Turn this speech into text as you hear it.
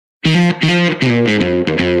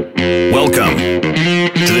Welcome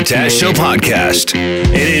to the Taz Show podcast.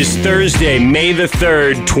 It is Thursday, May the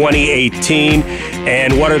 3rd, 2018.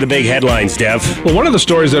 And what are the big headlines, Dev? Well, one of the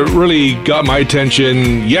stories that really got my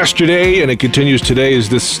attention yesterday, and it continues today, is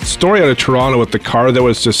this story out of Toronto with the car that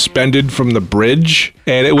was suspended from the bridge.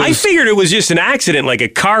 And it was... I figured it was just an accident, like a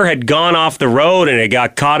car had gone off the road and it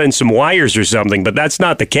got caught in some wires or something, but that's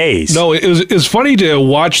not the case. No, it was funny to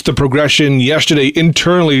watch the progression yesterday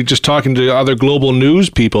internally, just talking to other global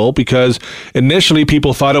news people, because initially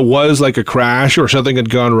people thought it was like a crash or something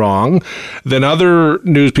had gone wrong. Then other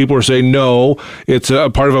news people were saying, no, it's a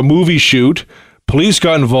part of a movie shoot. Police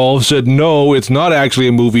got involved, said, no, it's not actually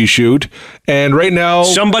a movie shoot. And right now...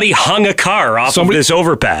 somebody hung a car off of this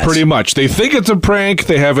overpass. Pretty much. They think it's a prank.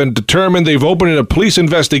 They haven't determined. They've opened a police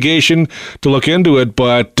investigation to look into it.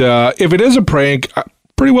 But if it is a prank,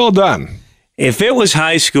 pretty well done. If it was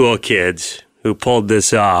high school kids who pulled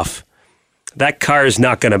this off, that car is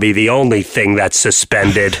not going to be the only thing that's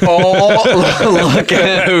suspended. Oh, look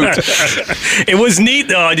out. It was neat,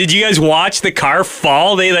 though. Did you guys watch the car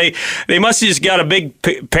fall? They must have just got a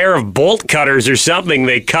big pair of bolt cutters or something.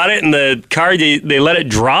 They cut it, and the car, they let it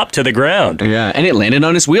drop to the ground. Yeah, and it landed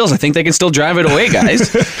on its wheels. I think they can still drive it away,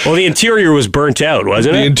 guys. Well, the interior was burnt out,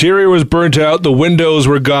 wasn't it? The interior was burnt out. The windows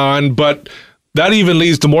were gone, but... that even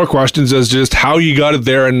leads to more questions as just how you got it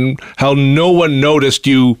there and how no one noticed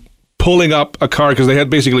you pulling up a car, because they had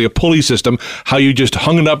basically a pulley system, how you just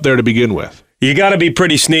hung it up there to begin with. You got to be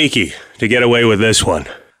pretty sneaky to get away with this one.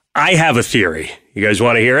 I have a theory. You guys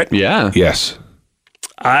want to hear it? Yeah. Yes.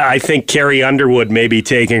 I think Carrie Underwood may be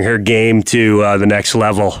taking her game to the next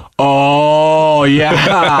level. Oh,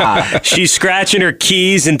 yeah. She's scratching her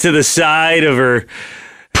keys into the side of her...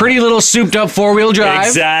 pretty little souped up four-wheel drive.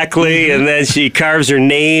 Exactly. And then she carves her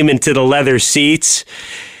name into the leather seats.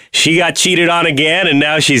 She got cheated on again, and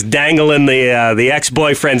now she's dangling the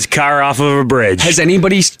ex-boyfriend's car off of a bridge. Has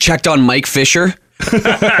anybody checked on Mike Fisher?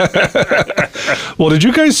 Well, did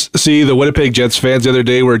you guys see the Winnipeg Jets fans the other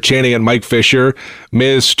day were chanting at Mike Fisher,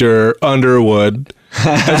 Mr. Underwood,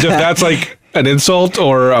 as if that's like an insult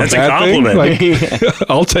or a That's bad a compliment. thing? Like,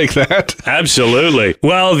 I'll take that. Absolutely.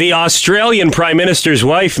 Well, the Australian Prime Minister's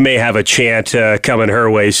wife may have a chant coming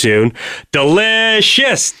her way soon.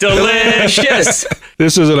 Delicious, delicious.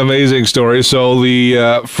 This is an amazing story. So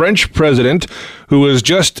the French president, who was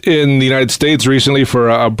just in the United States recently for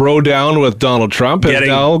a bro down with Donald Trump, has Getting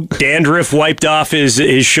now dandruff wiped off his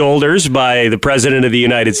shoulders by the president of the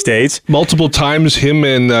United States. multiple times him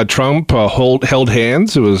and Trump held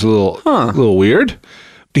hands. It was a little weird.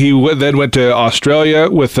 He then went to Australia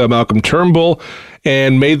with Malcolm Turnbull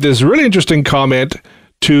and made this really interesting comment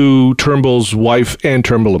to Turnbull's wife and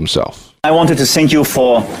Turnbull himself. I wanted to thank you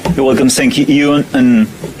for your welcome. Thank you and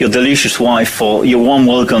your delicious wife for your warm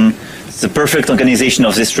welcome. It's the perfect organization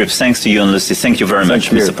of this trip. Thanks to you and Lucy. Thank you very much,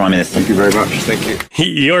 Mr. Prime Minister. Thank you very much. Thank you.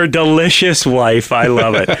 Your delicious wife. I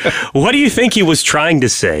love it. What do you think he was trying to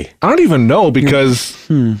say? I don't even know, because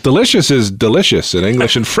delicious is delicious in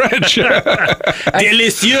English and French.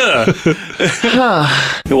 Delicieux.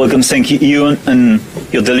 You're welcome. Thank you and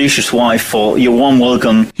your delicious wife for your warm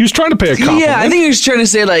welcome. He was trying to pay a compliment. Yeah, I think he was trying to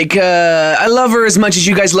say, like, I love her as much as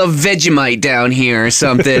you guys love Vegemite down here or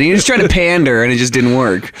something. He was trying to pander, and it just didn't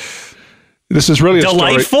work. This is really a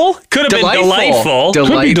Delightful? Could have been delightful.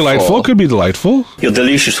 Could be delightful. Could be delightful. Your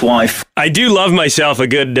delicious wife. I do love myself a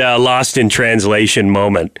good lost in translation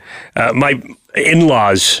moment. My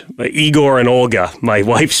in-laws, Igor and Olga, my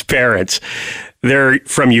wife's parents, they're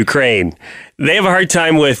from Ukraine. They have a hard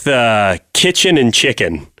time with kitchen and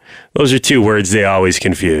chicken. Those are two words they always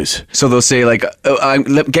confuse. So they'll say, like,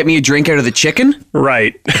 get me a drink out of the chicken?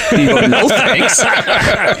 Right. You go, no thanks.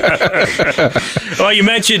 Well, you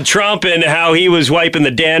mentioned Trump and how he was wiping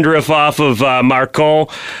the dandruff off of Macron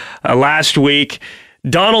last week.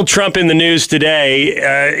 Donald Trump in the news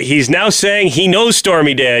today, he's now saying he knows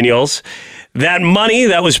Stormy Daniels. That money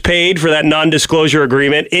that was paid for that non-disclosure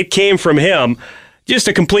agreement, it came from him. Just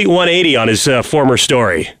a complete 180 on his former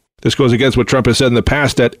story. This goes against what Trump has said in the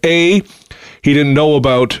past, that A, he didn't know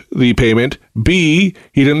about the payment, B,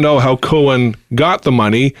 he didn't know how Cohen got the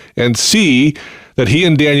money, and C, that he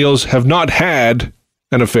and Daniels have not had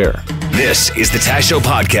an affair. This is the Taz Show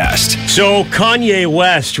podcast. So Kanye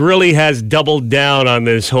West really has doubled down on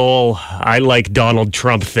this whole I like Donald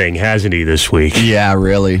Trump thing, hasn't he, this week? Yeah,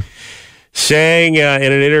 really. Saying in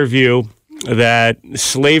an interview that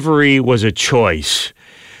slavery was a choice.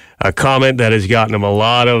 A comment that has gotten him a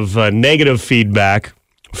lot of negative feedback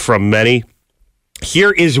from many.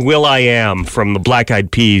 Here is will.i.am from the Black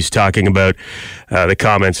Eyed Peas talking about the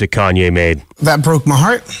comments that Kanye made. That broke my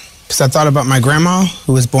heart. because I thought about my grandma,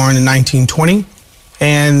 who was born in 1920,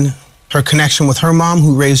 and her connection with her mom,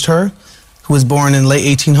 who raised her, who was born in the late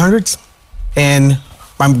 1800s, and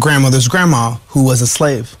my grandmother's grandma, who was a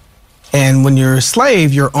slave. And when you're a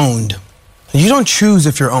slave, you're owned. You don't choose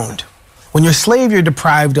if you're owned. When you're a slave, you're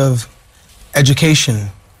deprived of education.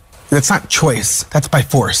 That's not choice, that's by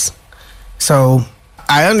force. So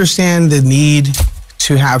I understand the need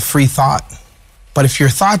to have free thought, but if your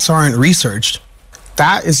thoughts aren't researched,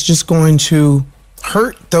 that is just going to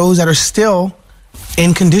hurt those that are still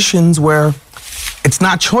in conditions where it's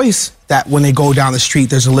not choice that when they go down the street,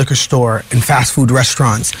 there's a liquor store and fast food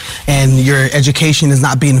restaurants, and your education is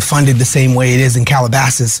not being funded the same way it is in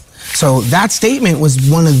Calabasas. So that statement was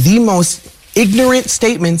one of the most ignorant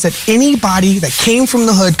statements that anybody that came from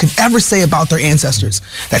the hood could ever say about their ancestors,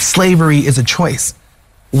 that slavery is a choice.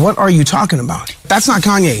 What are you talking about? That's not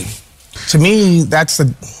Kanye. To me, that's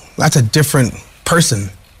a different person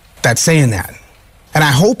that's saying that. And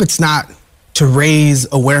I hope it's not to raise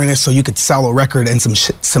awareness so you could sell a record and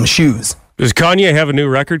some shoes. Does Kanye have a new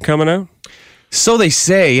record coming out? So they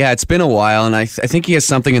say, yeah, it's been a while, and I think he has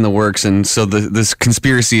something in the works, and so this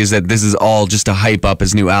conspiracy is that this is all just to hype up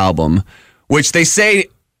his new album, which they say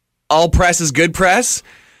all press is good press,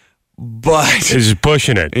 but... Is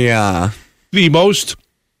pushing it. Yeah. The most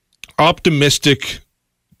optimistic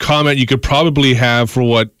comment you could probably have for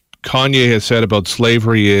what Kanye has said about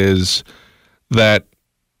slavery is that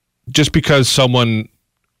just because someone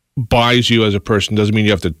buys you as a person doesn't mean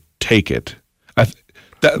you have to take it. What's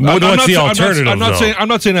the alternative, I'm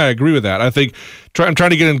not saying I agree with that. I think I'm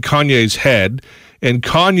trying to get in Kanye's head, and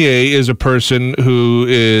Kanye is a person who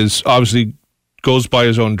is obviously goes by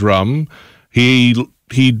his own drum. He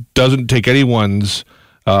doesn't take anyone's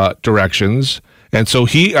directions, and so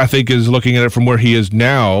he, I think, is looking at it from where he is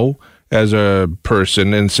now as a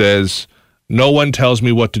person and says, no one tells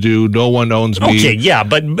me what to do. No one owns me. Okay, yeah,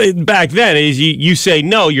 but back then, you say,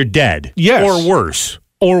 no, you're dead. Yes. Or worse.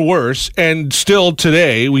 Or worse. And still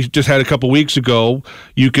today, we just had a couple weeks ago,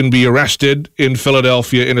 you can be arrested in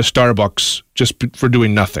Philadelphia in a Starbucks just for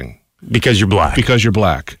doing nothing. Because you're black. Because you're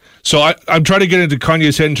black. So I'm trying to get into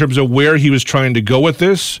Kanye's head in terms of where he was trying to go with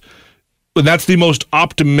this. But that's the most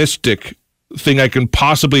optimistic thing I can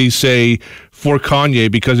possibly say for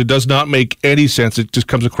Kanye, because it does not make any sense. It just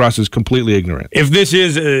comes across as completely ignorant. If this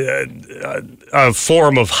is a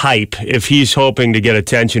form of hype, if he's hoping to get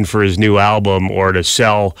attention for his new album or to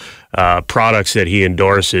sell products that he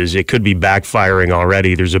endorses, it could be backfiring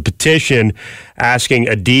already. There's a petition asking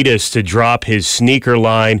Adidas to drop his sneaker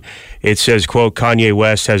line. It says, quote, Kanye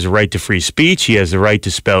West has a right to free speech. He has the right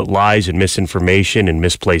to spout lies and misinformation and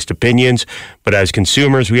misplaced opinions. But as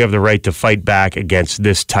consumers, we have the right to fight back against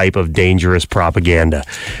this type of dangerous propaganda.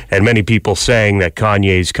 And many people saying that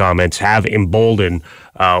Kanye's comments have emboldened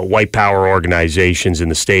white power organizations in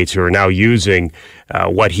the States who are now using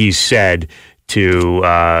what he's said to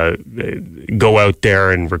go out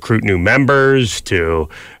there and recruit new members, to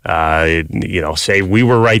say we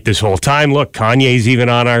were right this whole time. Look, Kanye's even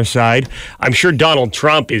on our side. I'm sure Donald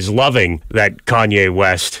Trump is loving that Kanye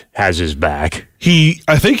West has his back.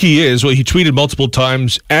 I think he is. Well, he tweeted multiple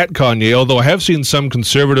times at Kanye, although I have seen some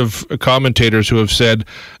conservative commentators who have said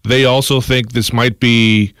they also think this might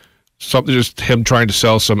be something, just him trying to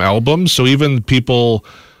sell some albums. So even people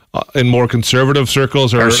in more conservative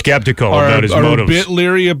circles are skeptical about his motives. Are a bit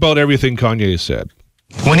leery about everything Kanye said.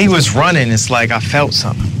 When he was running, it's like I felt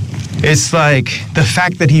something. It's like the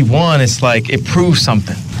fact that he won, it's like it proved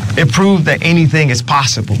something. It proved that anything is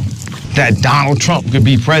possible, that Donald Trump could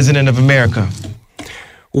be president of America.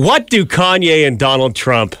 What do Kanye and Donald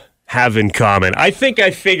Trump have in common? I think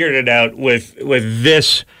I figured it out with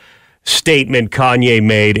this statement Kanye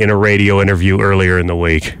made in a radio interview earlier in the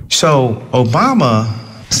week. So Obama,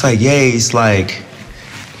 it's like, yay, it's like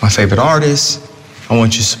my favorite artist. I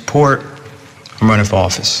want your support. I'm running for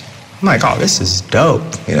office. I'm like, oh, this is dope.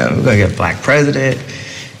 You know, we're gonna get a black president.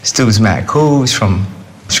 This dude's mad cool. He's from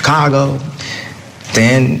Chicago.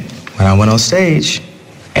 Then when I went on stage,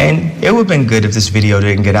 and it would have been good if this video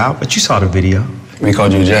didn't get out, but you saw the video. We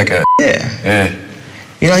called you a jackass. Yeah.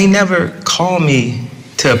 You know, he never called me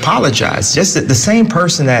to apologize. Just the same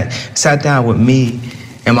person that sat down with me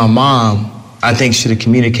and my mom, I think should have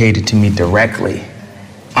communicated to me directly.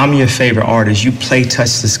 I'm your favorite artist. You play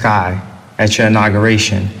Touch the Sky at your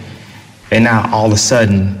inauguration. And now all of a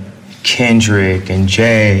sudden, Kendrick and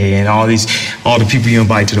Jay and all the people you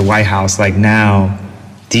invite to the White House, like now,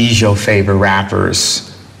 these your favorite rappers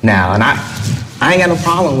now. And I ain't got no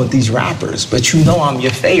problem with these rappers, but you know I'm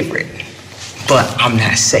your favorite. But I'm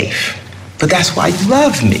not safe. But that's why you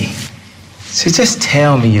love me. So just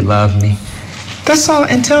tell me you love me. That's all,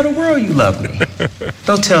 and tell the world you love me.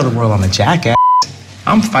 Don't tell the world I'm a jackass.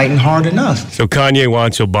 I'm fighting hard enough. So Kanye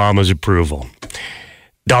wants Obama's approval.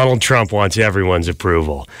 Donald Trump wants everyone's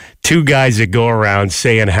approval. Two guys that go around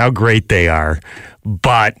saying how great they are,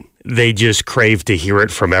 but they just crave to hear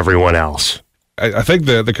it from everyone else. I think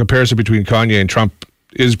the comparison between Kanye and Trump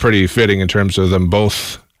is pretty fitting in terms of them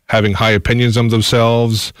both having high opinions of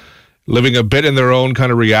themselves, living a bit in their own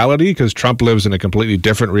kind of reality, because Trump lives in a completely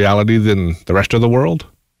different reality than the rest of the world.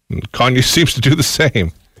 And Kanye seems to do the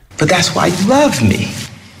same. But that's why you love me.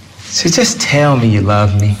 So just tell me you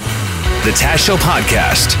love me. The Taz Show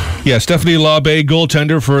Podcast. Yeah, Stephanie Laube,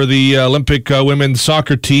 goaltender for the Olympic women's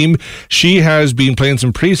soccer team. She has been playing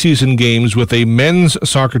some preseason games with a men's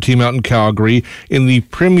soccer team out in Calgary in the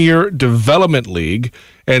Premier Development League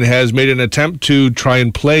and has made an attempt to try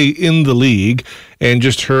and play in the league, and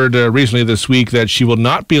just heard recently this week that she will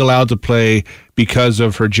not be allowed to play because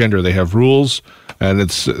of her gender. They have rules, and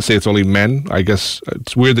it's only men. I guess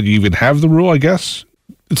it's weird that you even have the rule, I guess.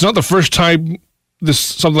 It's not the first time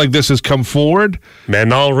something like this has come forward.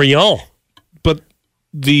 Men all real. But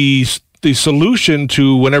the solution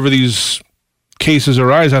to whenever these cases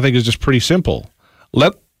arise, I think, is just pretty simple.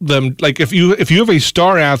 Let them, like, if you have a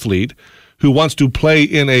star athlete who wants to play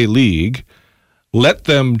in a league, let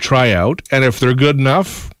them try out, and if they're good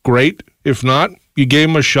enough, great. If not, you gave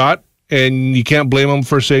them a shot, and you can't blame them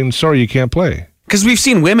for saying, sorry, you can't play. Because we've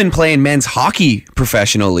seen women play in men's hockey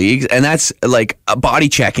professional leagues, and that's like a body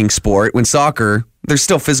checking sport. When soccer, there's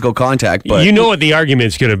still physical contact. But you know what the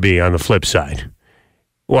argument's going to be on the flip side.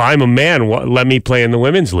 Well, I'm a man. Let me play in the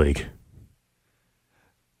women's league.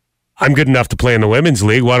 I'm good enough to play in the women's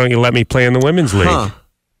league. Why don't you let me play in the women's league?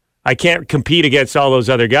 I can't compete against all those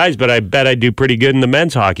other guys, but I bet I do pretty good in the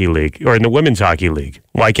men's hockey league or in the women's hockey league.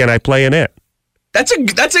 Why can't I play in it? That's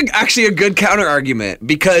actually a good counter argument,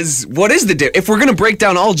 because what is the difference? If we're going to break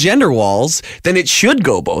down all gender walls, then it should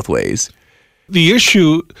go both ways. The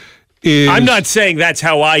issue is, I'm not saying that's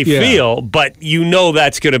how I feel, but you know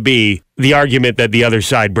that's going to be the argument that the other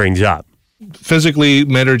side brings up. Physically,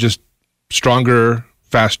 men are just stronger,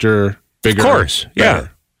 faster, bigger. Of course, yeah.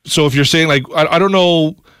 So if you're saying, like, I don't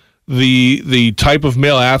know the type of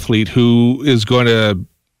male athlete who is going to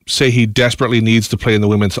say he desperately needs to play in the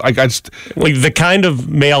women's. The kind of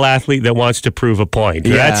male athlete that wants to prove a point.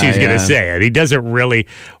 That's who he's going to say it. He doesn't really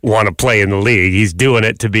want to play in the league. He's doing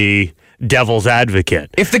it to be devil's advocate.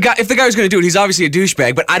 If the guy was going to do it, he's obviously a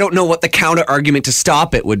douchebag, but I don't know what the counter argument to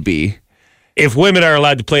stop it would be. If women are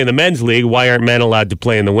allowed to play in the men's league, why aren't men allowed to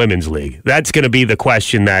play in the women's league? That's going to be the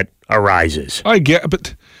question that arises. I get,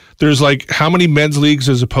 but there's like how many men's leagues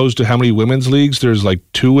as opposed to how many women's leagues? There's like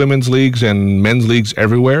 2 women's leagues and men's leagues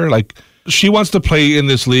everywhere. Like, she wants to play in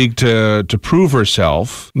this league to prove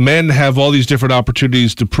herself. Men have all these different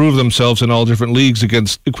opportunities to prove themselves in all different leagues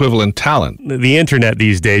against equivalent talent. The internet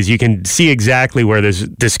these days, you can see exactly where this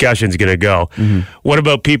discussion's going to go. Mm-hmm. What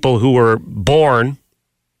about people who were born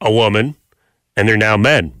a woman and they're now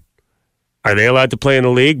men? Are they allowed to play in the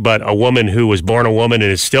league? But a woman who was born a woman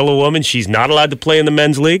and is still a woman, she's not allowed to play in the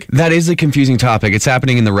men's league? That is a confusing topic. It's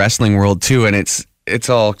happening in the wrestling world too, and it's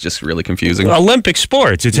all just really confusing. Olympic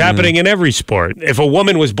sports. It's happening in every sport. If a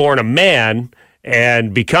woman was born a man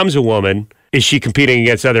and becomes a woman, is she competing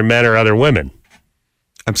against other men or other women?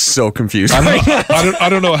 I'm so confused. I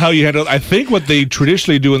don't know how you handle it. I think what they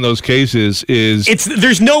traditionally do in those cases is...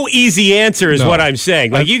 There's no easy answer is what I'm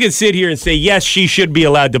saying. Like, you can sit here and say, yes, she should be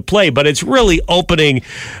allowed to play, but it's really opening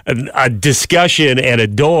a discussion and a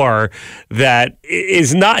door that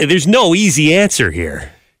is not... There's no easy answer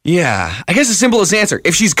here. Yeah. I guess the simplest answer.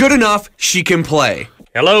 If she's good enough, she can play.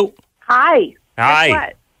 Hello? Hi. Hi. Guess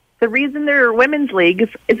what? The reason there are women's leagues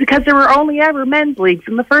is because there were only ever men's leagues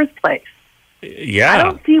in the first place. Yeah. I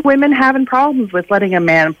don't see women having problems with letting a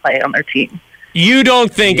man play on their team. You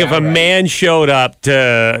don't think if a man showed up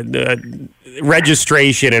to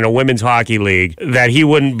registration in a women's hockey league that he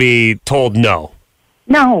wouldn't be told no?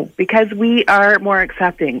 No, because we are more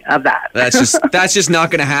accepting of that. That's just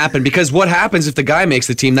not going to happen, because what happens if the guy makes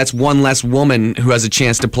the team? That's one less woman who has a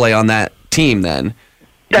chance to play on that team then.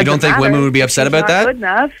 You don't think women would be upset about that? Good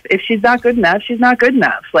enough. If she's not good enough, she's not good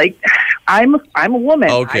enough. Like, I'm a woman.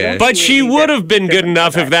 Okay. But she would have been good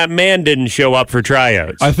enough if that man didn't show up for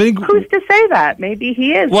tryouts. I think... Who's to say that? Maybe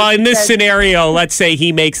he is. Well, in this scenario, let's say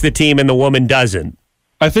he makes the team and the woman doesn't.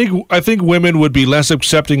 I think women would be less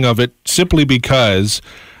accepting of it simply because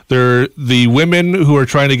the women who are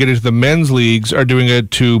trying to get into the men's leagues are doing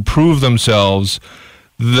it to prove themselves.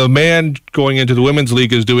 The man going into the women's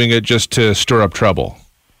league is doing it just to stir up trouble.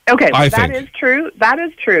 Okay, I that think. is true. That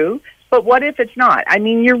is true. But what if it's not? I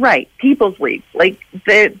mean, you're right. People's league, like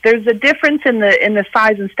there's a difference in the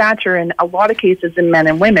size and stature in a lot of cases in men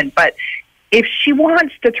and women. But if she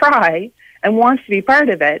wants to try and wants to be part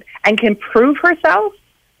of it and can prove herself,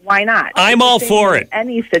 why not? I'm all for it.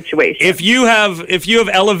 Any situation. If you have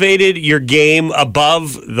elevated your game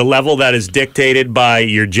above the level that is dictated by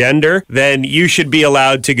your gender, then you should be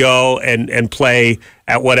allowed to go and play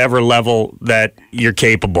at whatever level that you're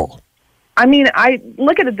capable. I mean, I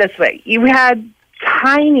look at it this way. You had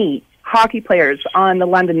tiny hockey players on the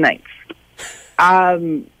London Knights.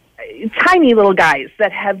 Tiny little guys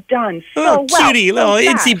that have done so well. Cutie, little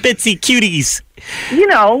itsy bitsy cuties. You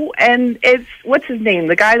know, and it's, what's his name?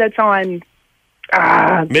 The guy that's on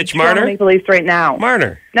Mitch Toronto Marner? Maple Leafs right now.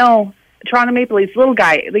 Marner. No, Toronto Maple Leafs, little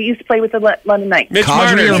guy that used to play with the London Knights. Mitch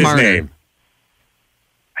Marner is his name.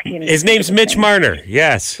 His name's Mitch Marner,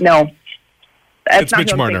 yes. No. That's It's not Mitch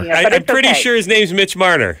who I'm Marner. thinking of, but I'm it's pretty okay. sure his name's Mitch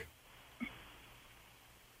Marner.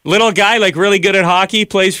 Little guy, like really good at hockey,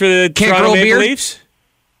 plays for the Can't Toronto grow a Maple beard? Leafs.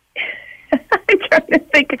 I'm trying to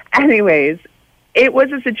think. Anyways, it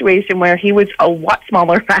was a situation where he was a lot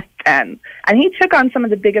smaller back then, and he took on some of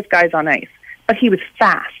the biggest guys on ice, but he was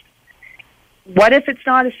fast. What if it's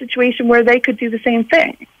not a situation where they could do the same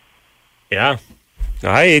thing? Yeah.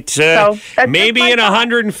 It's that's maybe my in thought.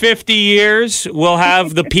 150 years we'll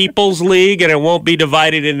have the People's League and it won't be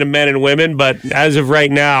divided into men and women. But as of right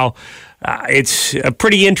now, it's a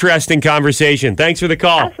pretty interesting conversation. Thanks for the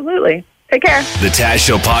call. Absolutely. Take care. The Taz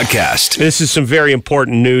Show Podcast. This is some very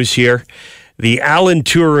important news here. The Alan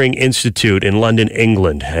Turing Institute in London,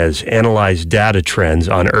 England, has analyzed data trends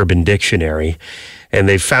on Urban Dictionary, and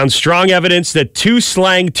they've found strong evidence that two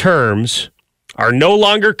slang terms are no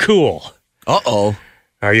longer cool. Uh-oh.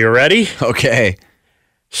 Are you ready? Okay.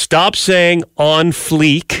 Stop saying on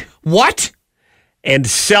fleek, What? and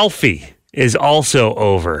selfie is also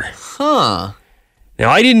over. Huh. Now,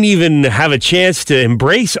 I didn't even have a chance to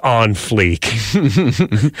embrace on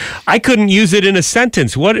fleek. I couldn't use it in a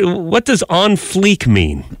sentence. What does on fleek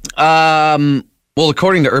mean? Well,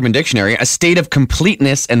 according to Urban Dictionary, a state of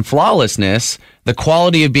completeness and flawlessness, the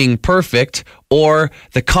quality of being perfect, or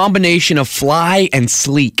the combination of fly and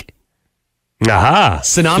sleek. Aha.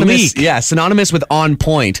 Synonymous, Fleek. yeah, synonymous with on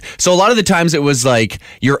point. So a lot of the times it was like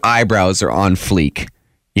your eyebrows are on fleek.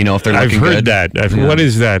 You know, if they're I've looking heard good. that. What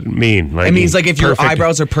does that mean? It means like if your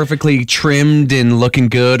eyebrows are perfectly trimmed and looking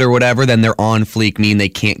good or whatever, then they're on fleek, mean they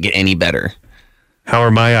can't get any better. How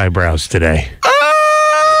are my eyebrows today?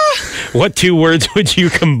 What two words would you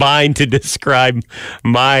combine to describe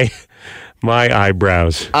my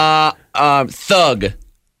eyebrows? Thug.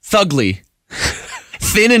 Thugly.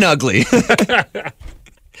 Thin and ugly.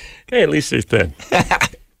 Hey, at least they're thin.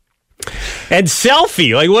 And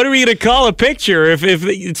selfie. Like, what are we going to call a picture? If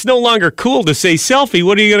it's no longer cool to say selfie,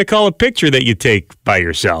 what are you going to call a picture that you take by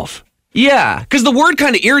yourself? Yeah, because the word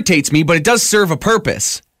kind of irritates me, but it does serve a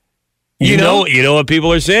purpose. You know what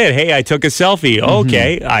people are saying. Hey, I took a selfie.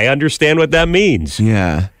 Okay, I understand what that means.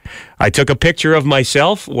 Yeah. I took a picture of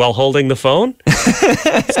myself while holding the phone.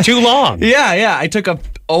 It's too long. Yeah. I took a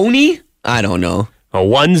Oni. I don't know. A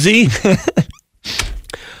onesie.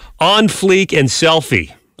 On fleek and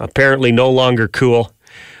selfie. Apparently no longer cool.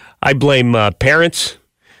 I blame parents.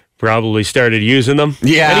 Probably started using them.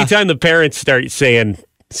 Yeah. Anytime the parents start saying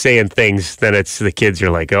things, then it's the kids are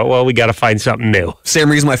like, oh, well, we got to find something new. Same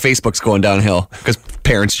reason my Facebook's going downhill, because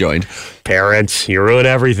parents joined. Parents, you ruin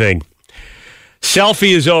everything.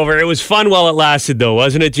 Selfie is over. It was fun while it lasted, though,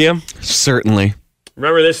 wasn't it, Jim? Certainly.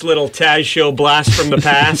 Remember this little Taz Show blast from the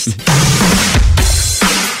past?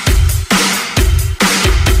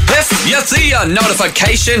 If you see a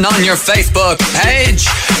notification on your Facebook page,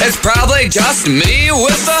 it's probably just me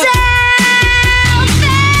with a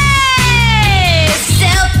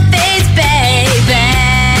Selfies, baby.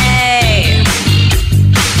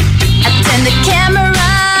 I turn the camera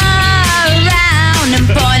around and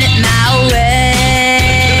point it my way.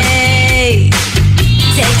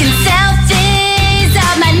 Taking selfies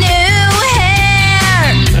of my new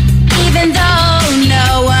hair, even though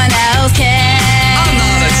no one else cares. I'm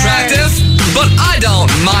not attractive, but I don't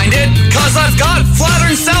mind it, cause I've got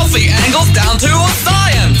flattering selfie angles down to a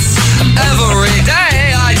science. Every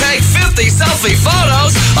day I take 50 selfie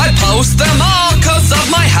photos, I post them all cause of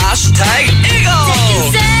my hashtag ego. Taking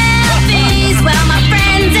selfies while my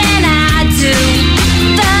friends and I do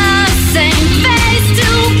the same face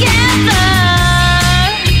together.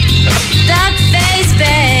 Duck face,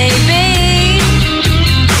 baby.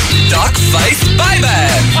 Duck face, baby.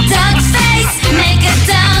 Duck face, make a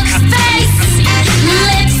duck face.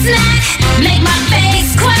 Lip smack, make my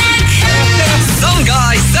face quack. Some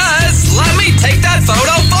guy says, let me take that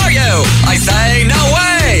photo for you.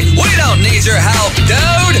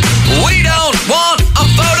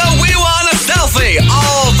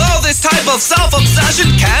 of self-obsession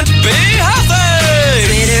can't be healthy.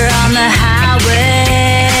 Twitter on the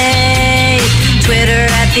highway, Twitter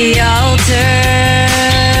at the altar,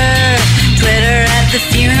 Twitter at the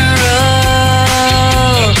funeral,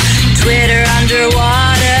 Twitter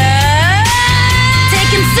underwater,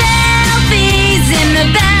 taking selfies in the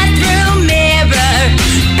bathroom mirror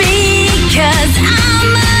because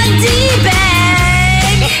I'm a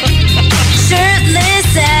D-bag. Shirtless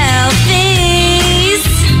selfies,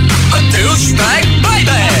 A douchebag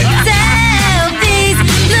baby. selfies,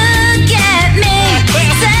 look at me.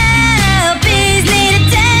 Selfies need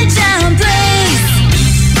attention, please.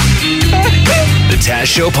 The Taz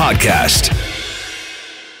Show Podcast.